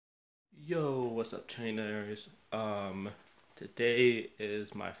Yo, what's up, trainers? Today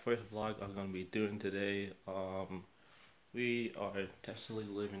is my first vlog I'm gonna be doing today. We are technically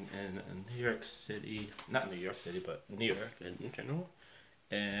living in New York City, not New York City, but New York in general.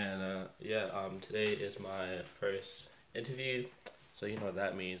 And today is my first interview, so you know what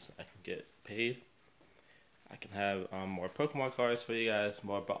that means. I can get paid. I can have more Pokemon cards for you guys,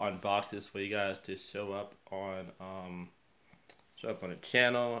 more unboxes for you guys to show up on the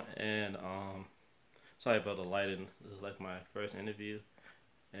channel. And sorry about the lighting. This is like my first interview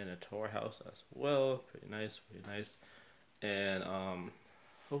in a tour house as well. Pretty nice, pretty nice. And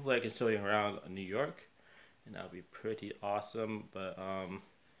hopefully I can show you around New York, and that'll be pretty awesome. But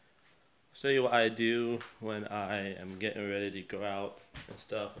show you what I do when I am getting ready to go out and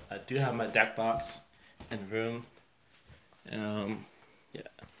stuff. I do have my deck box in the room. Yeah,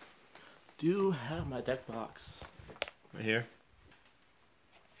 do have my deck box right here.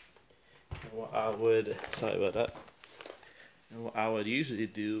 And what I would, sorry about that. And what I would usually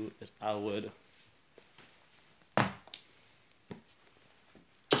do is I would, house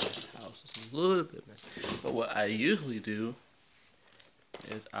is a little bit messy, but what I usually do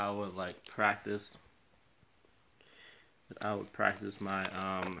is I would like practice. I would practice my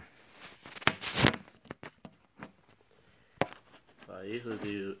what I usually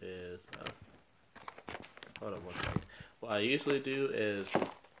do is hold on one second. What I usually do is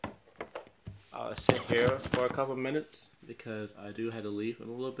I'll sit here for a couple minutes because I do have to leave in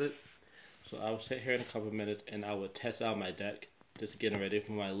a little bit. So I will sit here in a couple minutes and I will test out my deck, just getting ready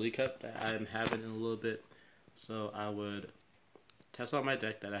for my League Cup that I'm having in a little bit. So I would test out my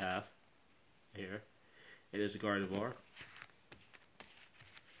deck that I have here. It is a Gardevoir.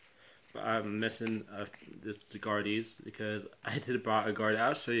 But I'm missing the Guardies because I did buy a Guardi.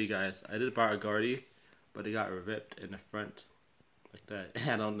 I'll show you guys. I did buy a Guardi, but it got ripped in the front like that.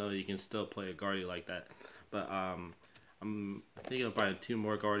 I don't know, you can still play a Guardi like that. But I'm thinking of buying 2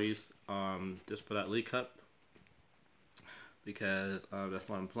 more Guardis just for that League Cup, because that's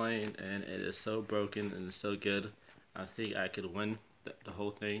what I'm playing, and it is so broken and it's so good. I think I could win the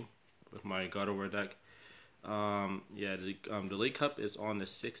whole thing with my Gardevoir deck. The League Cup is on the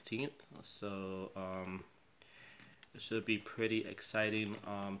 16th, so it should be pretty exciting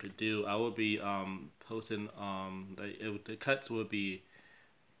to do. I will be posting the cuts will be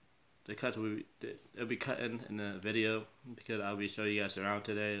it'll be cut in the video, because I'll be showing you guys around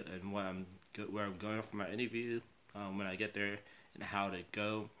today and where I'm going for my interview when I get there and how to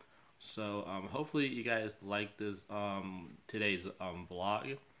go. So hopefully you guys like this today's vlog,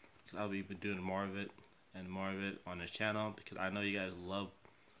 because I'll be doing more of it on this channel, because I know you guys love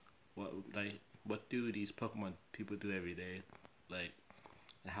what do these Pokemon people do every day, like,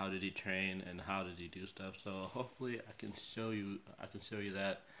 and how did he train and how did he do stuff. So hopefully I can show you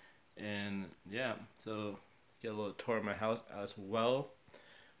that. And yeah, so get a little tour of my house as well.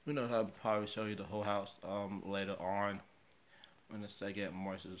 Who knows, I'll probably show you the whole house later on when I get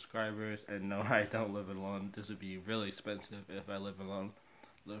more subscribers. And no, I don't live alone. This would be really expensive if I live alone,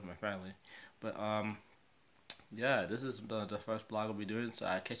 live with my family. But yeah, this is the first vlog I'll be doing, so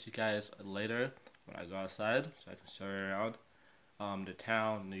I'll catch you guys later when I go outside, so I can show you around the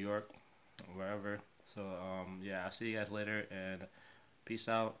town, New York, wherever. So yeah, I'll see you guys later, and peace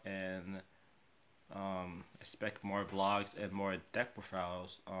out, and expect more vlogs and more deck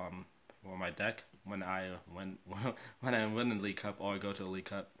profiles for my deck when I win the League Cup, or go to the League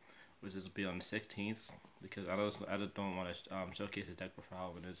Cup, which is be on the 16th, because I just don't want to showcase the deck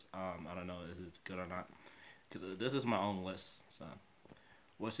profile when it's I don't know if it's good or not. Because this is my own list, so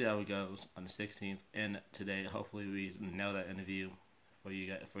we'll see how it goes on the 16th. And today, hopefully, we nail that interview for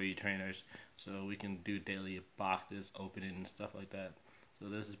you trainers, so we can do daily boxes opening and stuff like that. So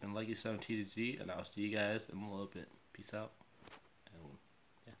this has been Lucky7TTG, and I'll see you guys in a little bit. Peace out. And,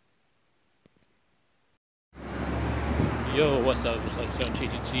 yeah. Yo, what's up? It's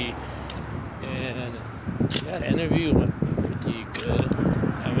Lucky7TTG, and that interview went pretty good.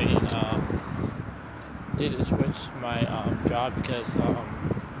 I mean, did switch my job because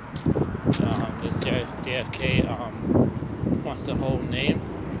this JFK wants the whole name.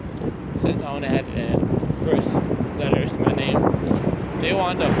 Since I only had the first letters in my name, they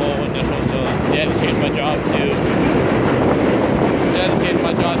want the whole initial, so they had to change my job to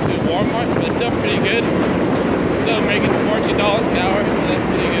Walmart, but it's still pretty good. Still making $14 an hour, so that's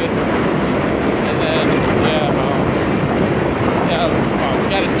pretty good. And then we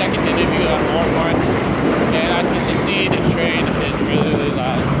got a second interview at Walmart. And as you can see, the train is really, really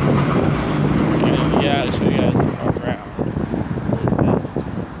loud. And yeah, I'll show you guys around.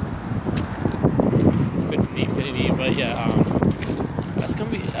 Pretty neat, but yeah, that's gonna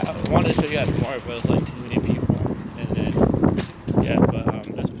be wanted to show you guys more, but it's like too many people. And then, yeah, but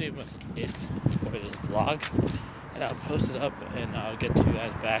that's pretty much it for this vlog. And I'll post it up, and I'll get to you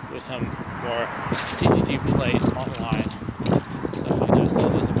guys back with some more TCG play online. So I know this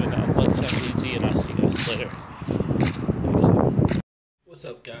has been Unlucky 7TCG, and I'll see you guys later. What's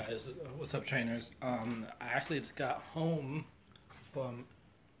up, guys? What's up, trainers? I actually just got home from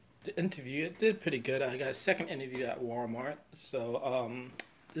the interview. It did pretty good. I got a second interview at Walmart. So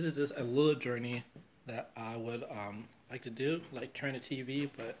this is just a little journey that I would like to do, like turn the TV,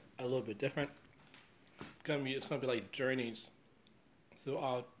 but a little bit different. It's gonna be like journeys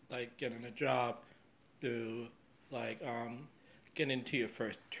throughout, like getting a job, through like getting into your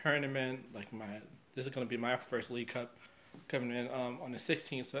first tournament. Like this is gonna be my first League Cup coming in on the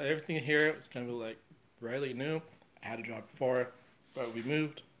 16th. So everything here is gonna be like really new. I had a job before, but we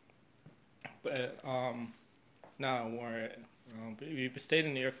moved. But now we stayed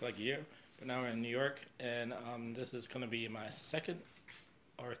in New York for like a year, but now we're in New York, and this is gonna be my second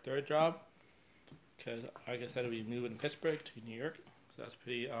or third job, because like I said, we moved in Pittsburgh to New York, so that's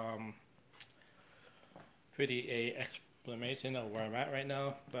pretty a explanation of where I'm at right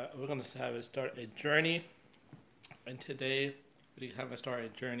now. But we're gonna have it start a journey, and today we're gonna start a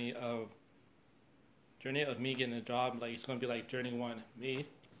journey of me getting a job. Like it's gonna be like journey 1, me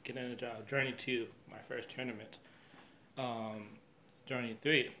getting a job. Journey 2, my first tournament. Journey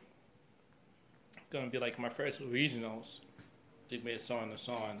 3, gonna be like my first regionals. They made so on and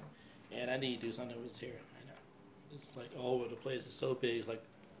so on. And I need to do something with this hair. I know it's like all over the place. It's so big, it's like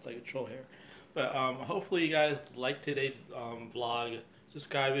a troll hair. But hopefully you guys like today's vlog.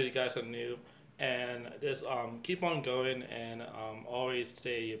 Subscribe if you guys are new, and just keep on going, and always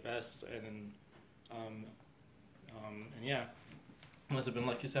stay your best. And yeah, this has been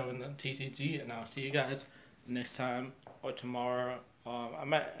Lucky 7 TCG, and I'll see you guys next time or tomorrow. I'm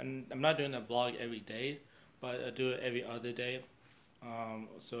not doing a vlog every day, but I do it every other day.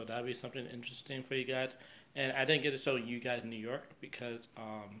 So that'll be something interesting for you guys. And I didn't get to show you guys New York because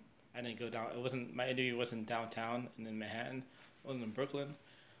I didn't go down. My interview wasn't downtown and in Manhattan. It wasn't in Brooklyn.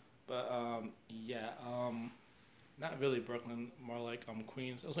 But yeah, not really Brooklyn, more like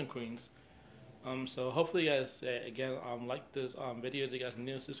Queens. It was in Queens. So hopefully you guys again like this video if you guys are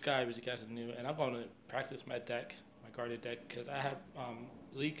new, subscribe if you guys are new, and I'm going to practice my deck, my guarded deck, because I have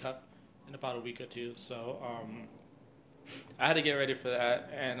League Cup in about a week or two. So I had to get ready for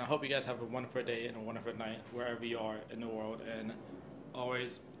that, and I hope you guys have a wonderful day and a wonderful night wherever you are in the world, and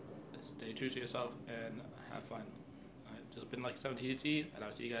always stay true to yourself and have fun. Just been like 7TG, and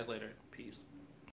I'll see you guys later. Peace.